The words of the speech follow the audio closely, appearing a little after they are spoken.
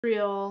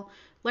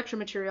lecture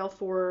material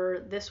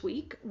for this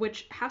week,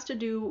 which has to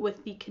do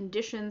with the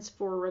conditions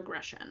for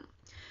regression.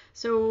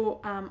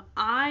 So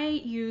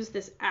I use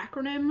this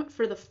acronym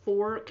for the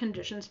 4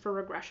 conditions for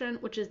regression,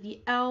 which is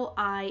the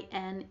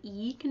LINE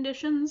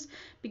conditions,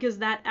 because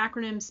that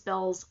acronym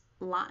spells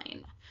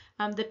line.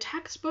 The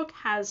textbook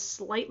has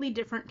slightly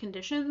different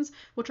conditions,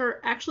 which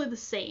are actually the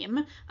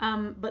same,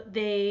 but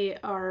they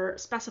are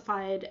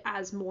specified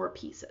as more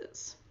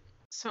pieces.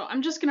 So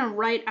I'm just going to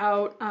write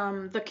out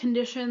the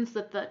conditions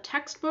that the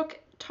textbook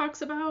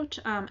talks about,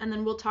 and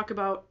then we'll talk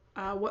about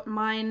what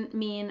mine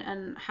mean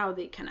and how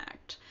they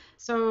connect.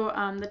 So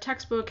the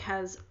textbook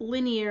has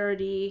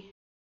linearity,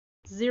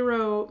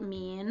 zero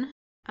mean,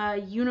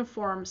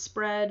 uniform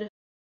spread,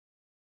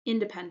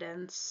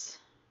 independence,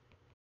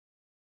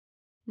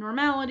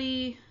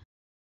 normality,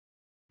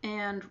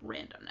 and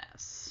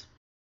randomness.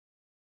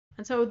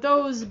 And so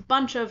those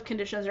bunch of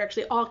conditions are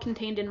actually all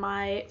contained in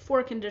my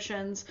 4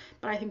 conditions,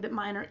 but I think that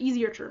mine are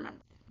easier to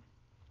remember.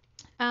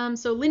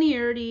 So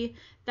linearity,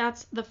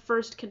 that's the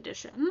first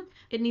condition.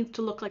 It needs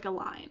to look like a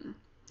line.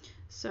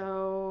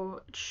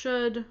 So it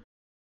should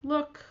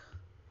look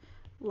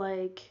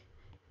like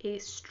a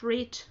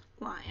straight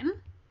line.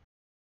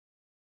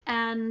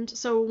 And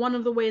so one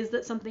of the ways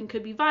that something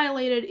could be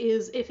violated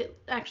is if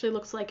it actually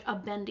looks like a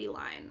bendy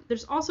line.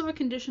 There's also a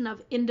condition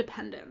of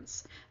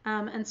independence.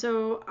 And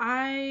so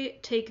I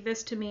take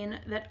this to mean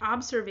that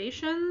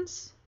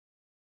observations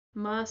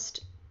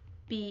must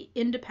be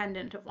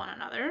independent of one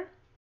another.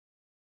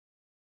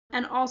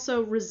 And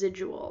also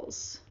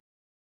residuals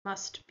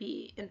must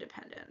be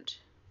independent.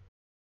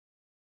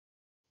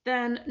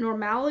 Then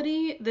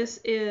normality, this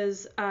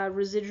is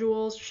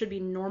residuals should be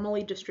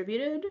normally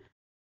distributed.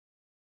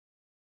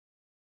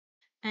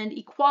 And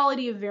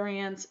equality of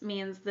variance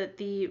means that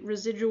the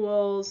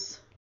residuals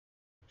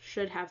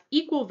should have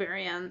equal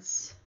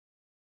variance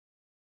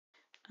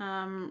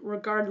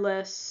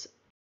regardless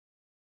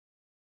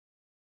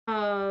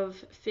of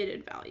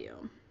fitted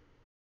value.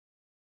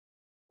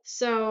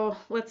 So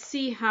let's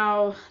see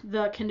how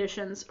the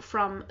conditions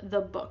from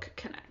the book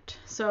connect.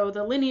 So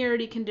the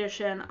linearity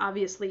condition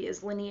obviously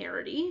is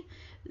linearity.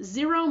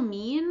 Zero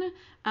mean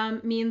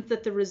means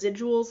that the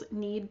residuals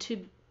need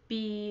to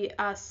be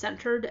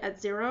centered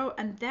at 0,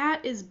 and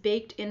that is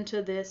baked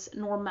into this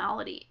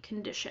normality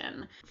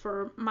condition.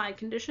 For my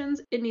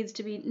conditions, it needs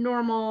to be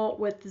normal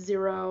with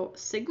 0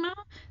 sigma,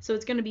 so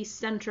it's going to be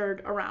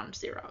centered around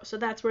 0. So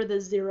that's where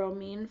the 0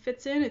 mean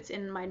fits in. It's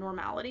in my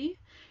normality.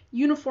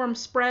 Uniform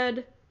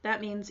spread,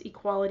 that means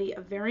equality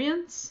of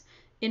variance.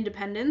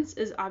 Independence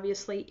is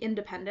obviously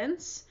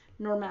independence.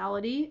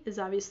 Normality is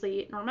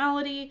obviously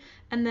normality.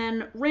 And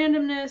then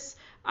randomness,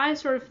 I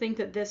sort of think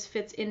that this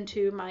fits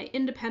into my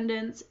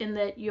independence in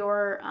that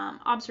your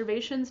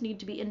observations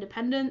need to be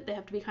independent. They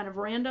have to be kind of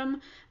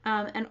random.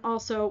 And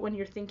also when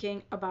you're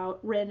thinking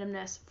about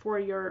randomness for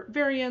your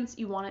variance,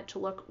 you want it to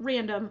look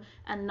random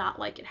and not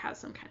like it has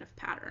some kind of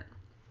pattern.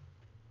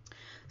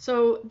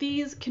 So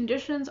these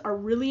conditions are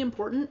really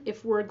important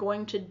if we're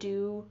going to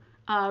do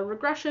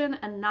regression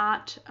and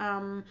not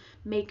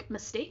make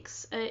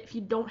mistakes. If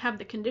you don't have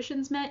the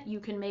conditions met, you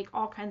can make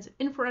all kinds of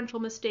inferential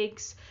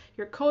mistakes.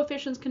 Your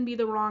coefficients can be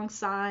the wrong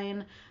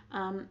sign.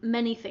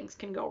 Many things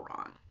can go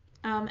wrong.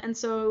 And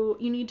so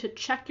you need to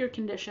check your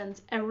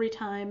conditions every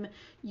time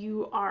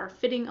you are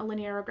fitting a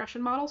linear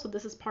regression model. So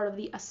this is part of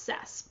the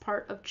assess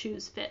part of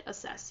choose, fit,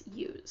 assess,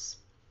 use.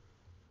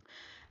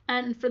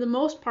 And for the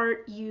most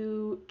part,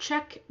 you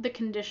check the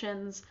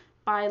conditions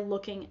by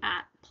looking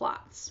at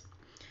plots.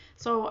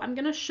 So I'm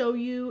going to show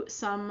you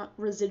some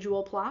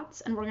residual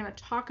plots, and we're going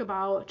to talk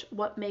about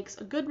what makes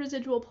a good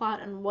residual plot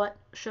and what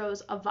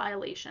shows a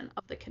violation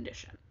of the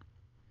condition.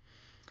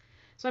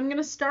 So I'm going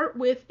to start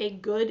with a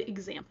good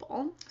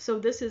example. So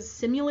this is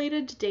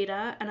simulated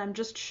data, and I'm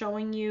just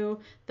showing you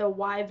the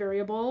y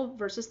variable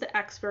versus the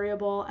x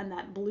variable, and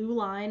that blue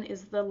line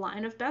is the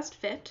line of best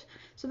fit.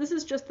 So this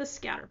is just the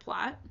scatter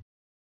plot.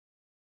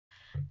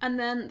 And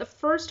then the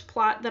first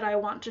plot that I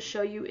want to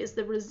show you is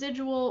the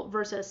residual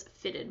versus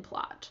fitted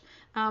plot.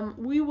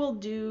 We will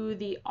do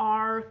the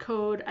R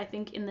code, I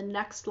think, in the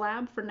next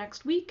lab for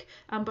next week,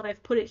 but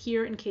I've put it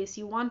here in case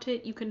you want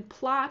it. You can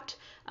plot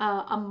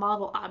a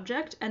model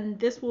object, and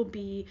this will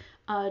be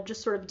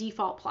just sort of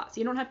default plots.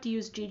 You don't have to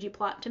use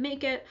ggplot to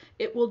make it.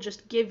 It will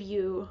just give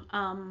you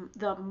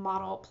the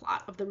model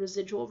plot of the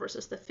residual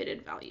versus the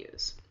fitted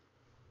values.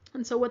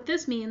 And so what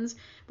this means,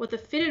 what the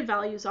fitted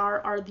values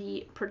are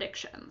the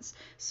predictions.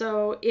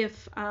 So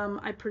if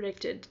I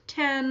predicted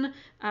 10,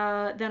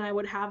 then I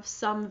would have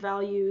some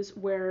values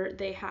where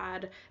they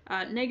had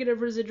negative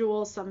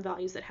residuals, some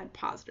values that had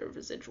positive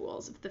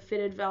residuals. If the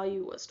fitted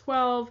value was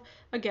 12,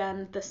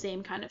 again, the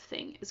same kind of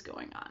thing is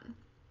going on.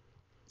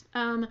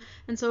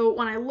 And so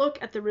when I look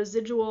at the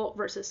residual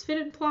versus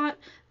fitted plot,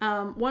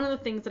 one of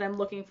the things that I'm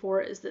looking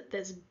for is that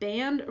this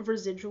band of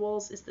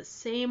residuals is the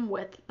same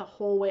width the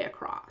whole way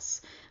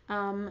across.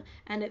 And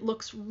it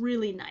looks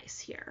really nice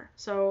here.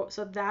 So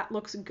that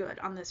looks good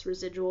on this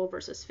residual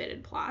versus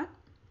fitted plot.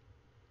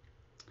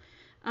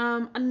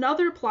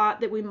 Another plot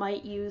that we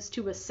might use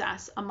to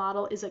assess a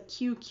model is a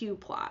QQ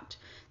plot.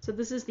 So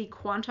this is the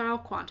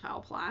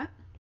quantile-quantile plot.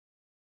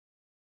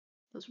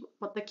 That's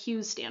what the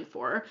Q's stand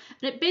for.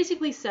 And it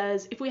basically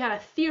says if we had a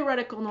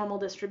theoretical normal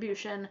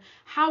distribution,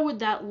 how would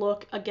that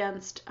look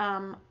against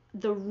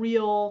the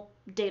real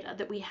data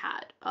that we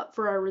had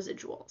for our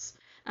residuals?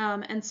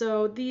 And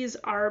so these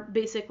are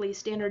basically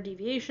standard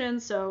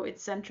deviations. So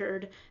it's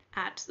centered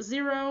at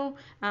 0,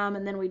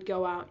 and then we'd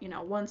go out,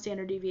 1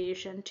 standard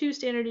deviation, 2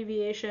 standard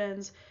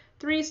deviations,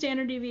 3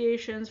 standard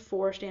deviations,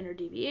 4 standard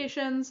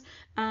deviations,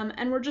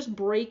 and we're just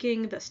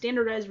breaking the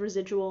standardized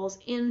residuals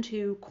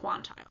into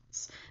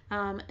quantiles.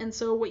 And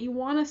so what you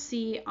want to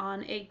see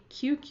on a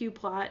QQ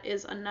plot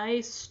is a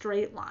nice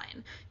straight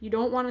line. You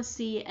don't want to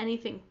see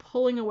anything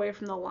pulling away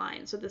from the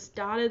line. So this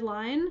dotted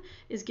line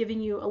is giving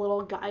you a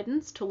little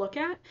guidance to look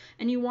at,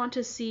 and you want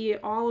to see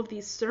all of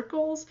these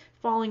circles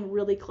falling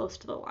really close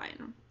to the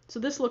line. So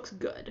this looks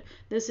good.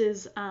 This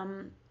is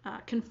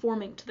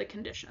conforming to the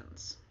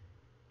conditions.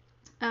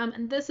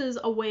 And this is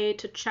a way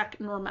to check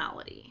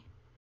normality.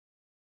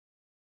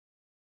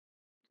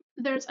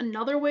 There's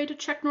another way to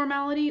check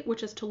normality,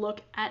 which is to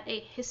look at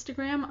a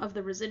histogram of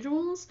the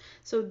residuals.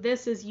 So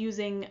this is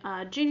using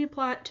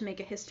ggplot to make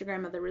a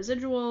histogram of the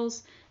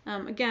residuals.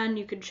 Again,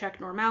 you could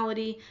check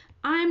normality.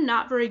 I'm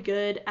not very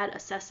good at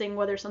assessing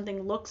whether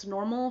something looks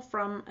normal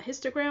from a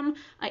histogram.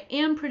 I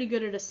am pretty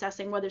good at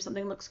assessing whether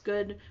something looks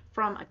good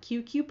from a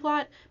QQ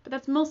plot, but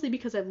that's mostly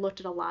because I've looked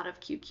at a lot of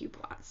QQ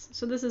plots.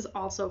 So this is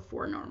also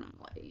for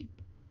normality.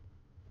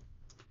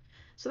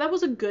 So that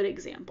was a good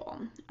example.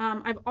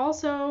 I've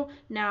also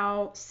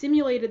now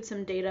simulated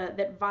some data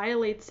that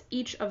violates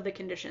each of the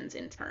conditions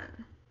in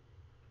turn.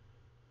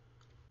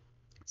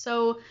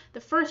 So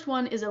the first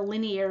one is a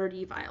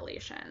linearity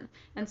violation.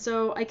 And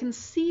so I can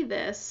see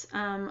this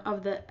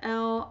of the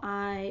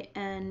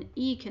Line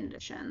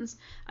conditions.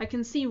 I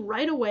can see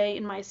right away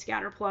in my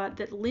scatter plot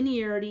that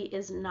linearity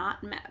is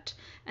not met.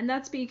 And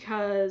that's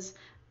because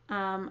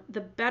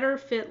the better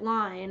fit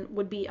line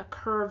would be a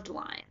curved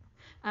line.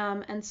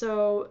 And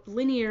so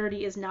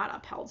linearity is not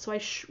upheld. So I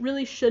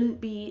really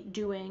shouldn't be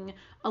doing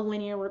a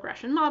linear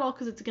regression model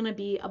because it's going to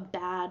be a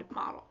bad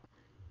model.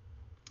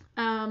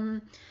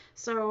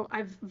 So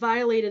I've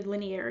violated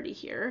linearity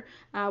here,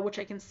 which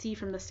I can see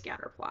from the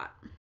scatter plot.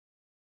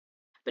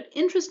 But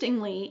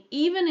interestingly,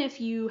 even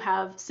if you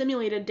have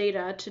simulated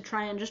data to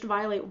try and just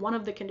violate one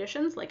of the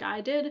conditions, like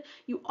I did,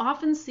 you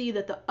often see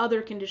that the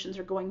other conditions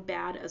are going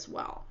bad as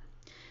well.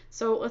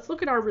 So let's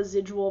look at our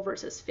residual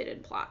versus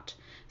fitted plot.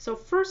 So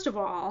first of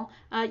all,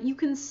 you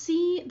can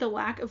see the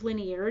lack of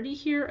linearity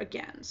here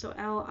again. So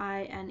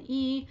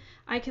Line,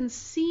 I can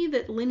see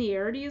that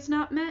linearity is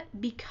not met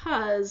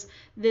because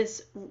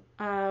this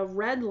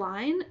red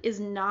line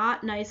is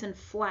not nice and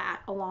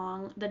flat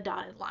along the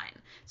dotted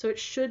line. So it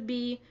should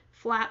be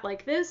flat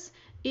like this.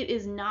 It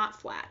is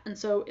not flat, and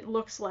so it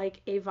looks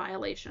like a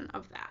violation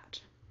of that.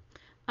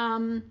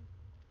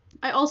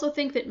 I also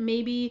think that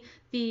maybe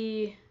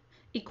the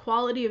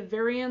equality of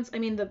variance, I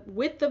mean, the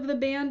width of the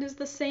band is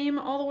the same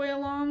all the way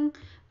along,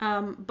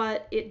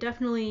 but it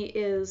definitely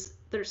is,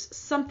 there's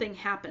something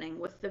happening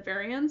with the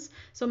variance,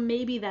 so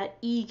maybe that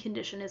E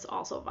condition is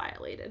also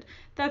violated.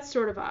 That's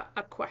sort of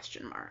a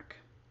question mark.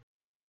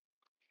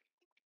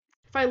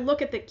 If I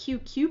look at the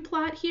QQ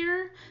plot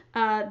here,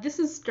 this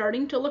is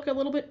starting to look a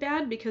little bit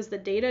bad because the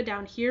data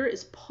down here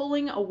is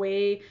pulling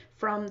away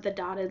from the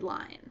dotted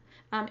line.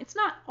 It's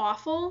not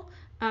awful.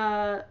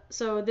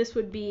 So this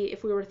would be,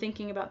 if we were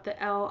thinking about the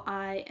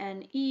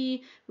Line,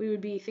 we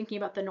would be thinking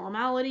about the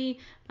normality.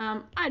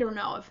 I don't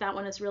know if that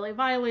one is really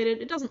violated.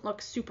 It doesn't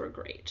look super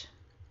great.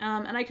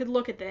 And I could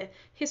look at the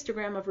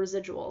histogram of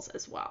residuals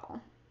as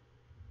well.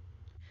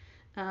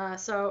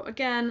 So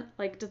again,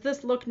 like, does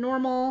this look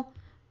normal?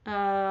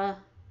 I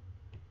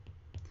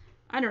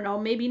don't know,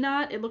 maybe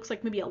not. It looks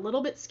like maybe a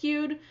little bit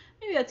skewed.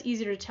 Maybe that's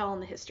easier to tell in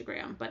the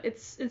histogram, but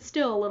it's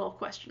still a little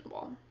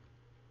questionable.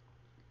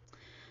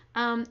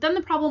 Then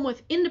the problem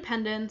with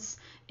independence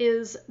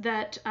is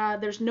that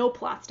there's no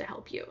plots to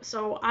help you.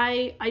 So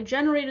I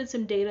generated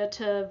some data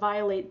to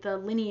violate the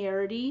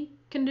linearity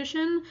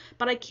condition,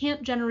 but I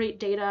can't generate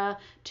data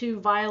to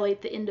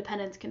violate the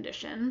independence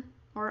condition,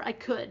 or I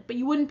could, but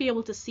you wouldn't be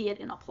able to see it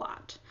in a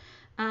plot.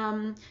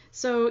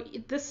 So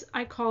this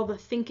I call the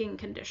thinking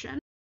condition,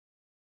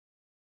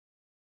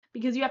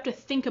 because you have to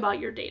think about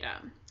your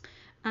data.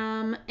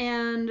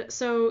 And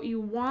so you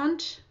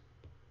want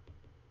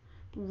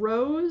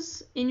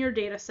rows in your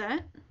data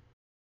set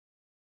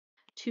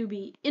to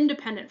be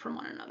independent from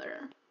one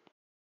another.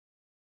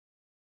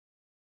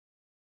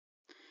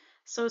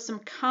 So some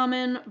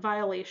common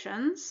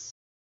violations.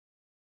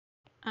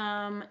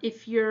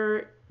 If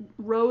your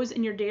rows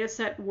in your data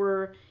set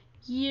were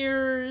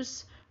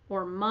years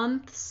or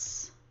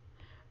months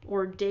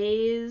or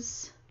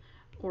days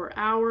or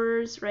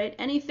hours, right?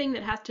 Anything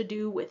that has to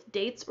do with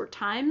dates or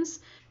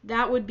times,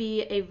 that would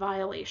be a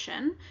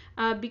violation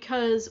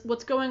because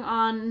what's going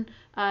on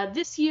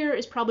this year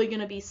is probably going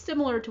to be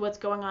similar to what's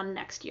going on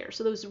next year.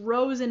 So those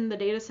rows in the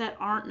data set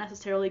aren't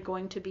necessarily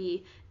going to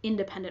be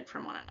independent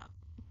from one another.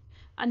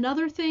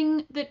 Another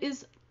thing that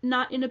is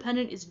not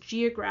independent is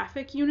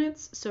geographic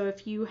units. So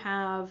if you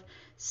have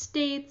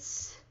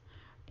states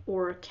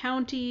or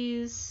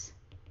counties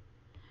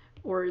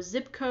or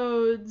zip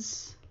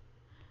codes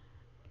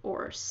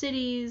or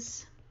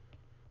cities,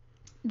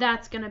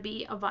 that's going to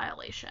be a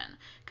violation.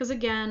 Because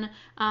again,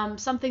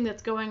 something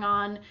that's going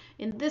on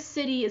in this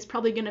city is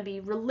probably going to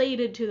be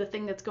related to the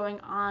thing that's going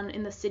on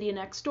in the city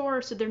next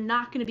door, so they're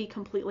not going to be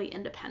completely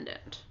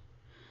independent.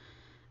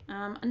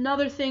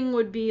 Another thing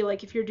would be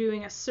like if you're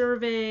doing a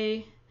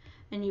survey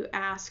and you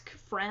ask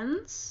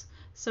friends.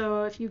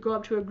 So if you go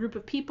up to a group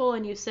of people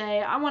and you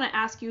say, I want to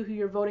ask you who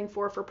you're voting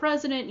for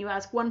president, you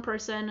ask one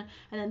person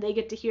and then they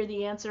get to hear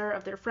the answer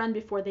of their friend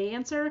before they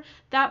answer,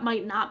 that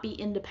might not be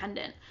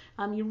independent.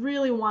 You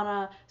really want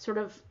to sort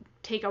of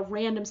take a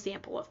random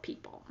sample of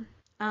people.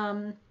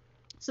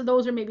 So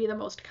those are maybe the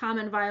most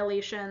common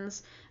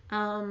violations.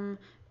 The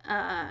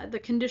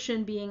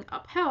condition being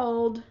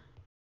upheld,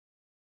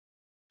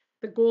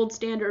 the gold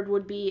standard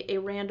would be a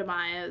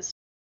randomized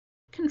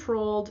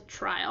controlled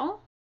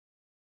trial,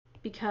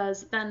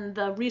 because then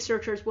the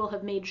researchers will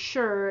have made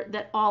sure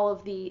that all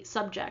of the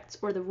subjects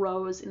or the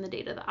rows in the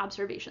data, the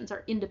observations,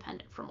 are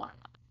independent from one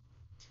another.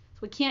 So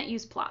we can't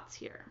use plots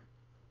here.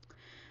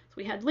 So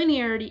we had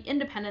linearity,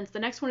 independence. The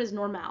next one is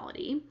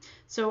normality.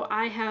 So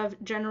I have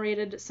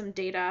generated some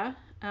data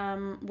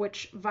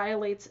which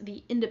violates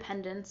the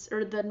independence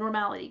or the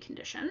normality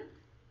condition.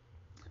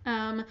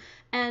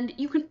 And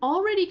you can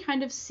already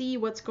kind of see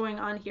what's going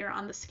on here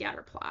on the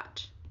scatter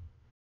plot.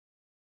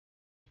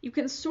 You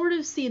can sort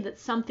of see that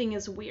something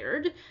is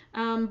weird,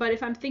 but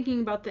if I'm thinking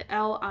about the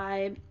L,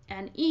 I,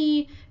 and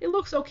E, it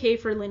looks okay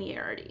for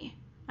linearity.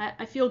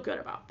 I feel good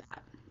about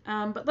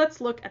that. But let's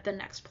look at the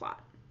next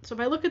plot. So if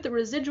I look at the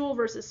residual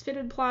versus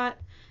fitted plot,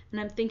 and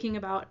I'm thinking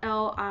about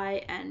L,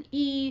 I, and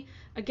E,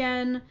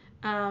 again,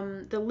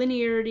 the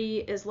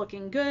linearity is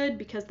looking good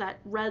because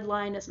that red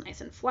line is nice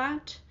and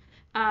flat.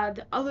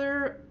 The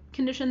other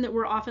condition that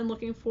we're often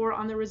looking for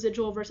on the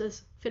residual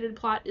versus fitted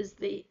plot is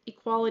the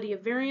equality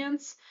of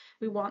variance.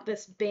 We want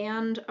this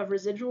band of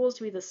residuals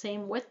to be the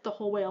same width the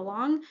whole way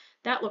along.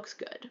 That looks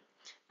good.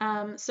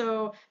 But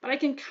I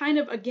can kind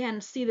of,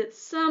 again, see that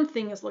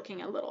something is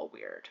looking a little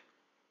weird.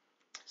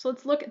 So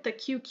let's look at the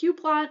QQ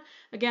plot.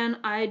 Again,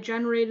 I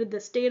generated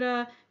this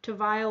data to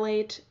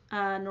violate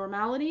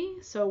normality.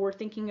 So we're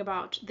thinking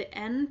about the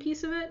N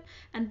piece of it.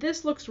 And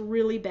this looks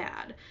really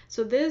bad.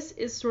 So this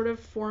is sort of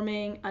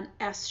forming an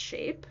S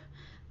shape.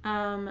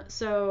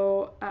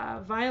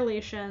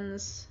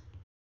 Violations,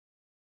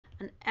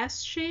 an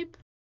S shape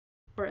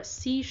or a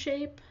C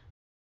shape,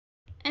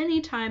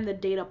 anytime the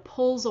data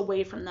pulls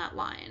away from that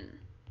line.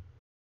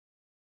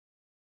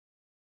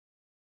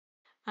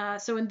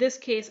 So in this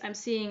case, I'm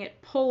seeing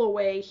it pull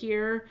away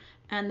here,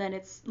 and then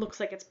it looks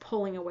like it's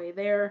pulling away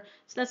there.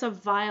 So that's a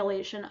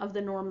violation of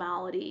the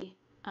normality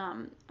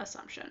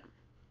assumption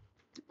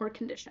or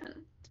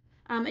condition.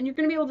 And you're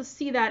going to be able to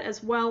see that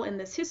as well in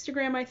this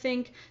histogram, I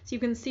think. So you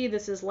can see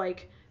this is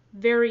like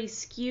very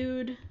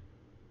skewed.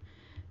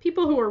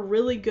 People who are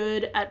really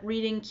good at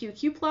reading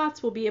QQ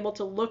plots will be able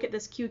to look at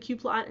this QQ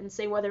plot and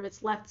say whether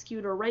it's left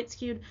skewed or right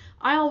skewed.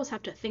 I always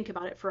have to think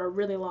about it for a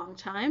really long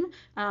time,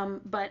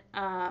 but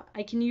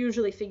I can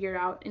usually figure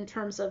out in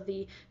terms of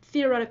the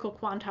theoretical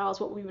quantiles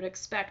what we would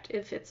expect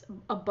if it's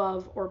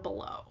above or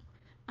below.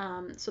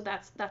 So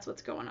that's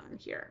what's going on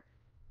here.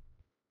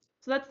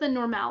 So that's the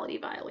normality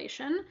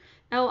violation.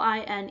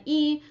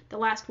 LINE, the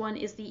last one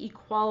is the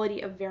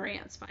equality of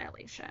variance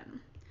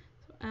violation.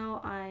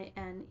 So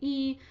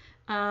LINE.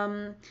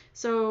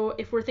 So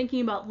if we're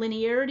thinking about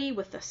linearity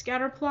with the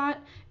scatter plot,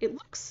 it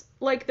looks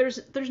like there's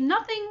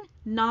nothing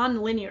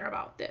non-linear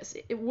about this.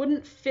 It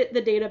wouldn't fit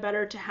the data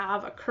better to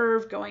have a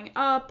curve going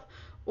up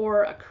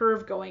or a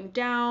curve going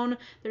down.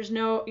 There's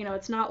no,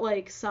 it's not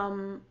like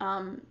some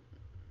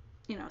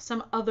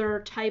some other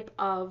type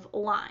of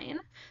line.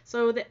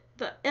 So the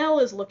L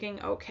is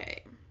looking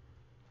okay.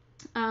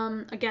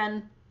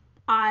 Again,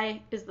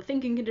 I is the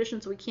thinking condition,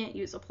 so we can't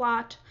use a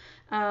plot.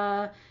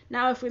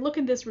 Now, if we look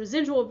at this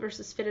residual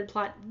versus fitted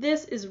plot,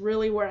 this is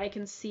really where I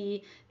can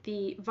see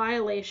the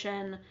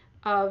violation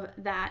of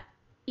that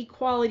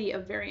equality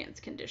of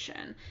variance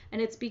condition.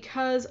 And it's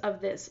because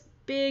of this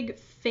big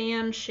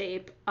fan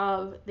shape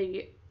of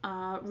the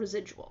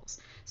residuals.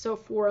 So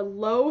for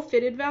low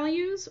fitted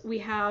values, we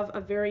have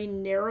a very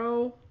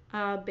narrow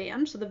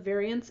band, so the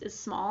variance is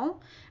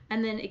small,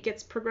 and then it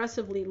gets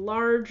progressively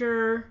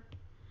larger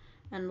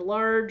and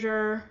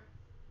larger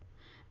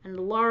and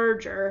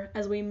larger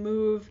as we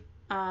move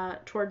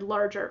toward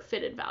larger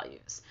fitted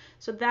values.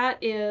 So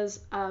that is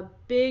a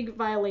big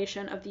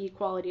violation of the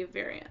equality of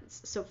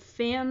variance. So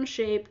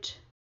fan-shaped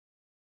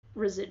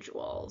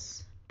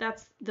residuals.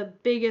 That's the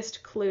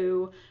biggest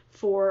clue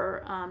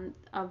for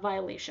a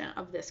violation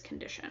of this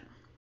condition.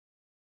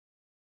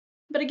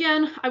 But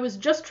again, I was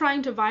just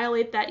trying to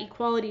violate that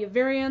equality of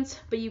variance,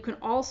 but you can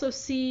also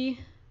see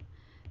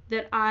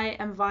that I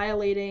am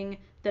violating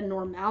the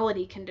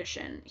normality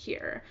condition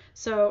here.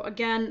 So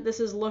again, this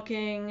is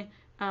looking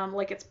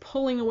like it's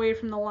pulling away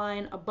from the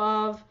line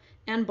above.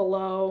 and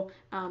below,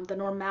 the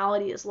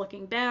normality is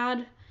looking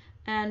bad.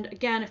 And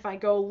again, if I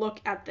go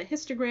look at the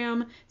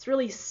histogram, it's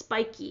really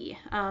spiky.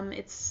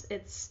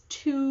 It's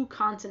too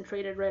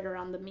concentrated right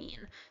around the mean.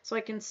 So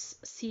I can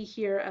see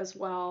here as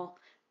well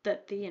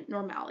that the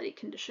normality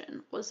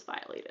condition was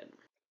violated.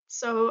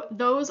 So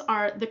those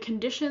are the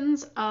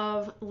conditions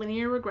of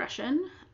linear regression.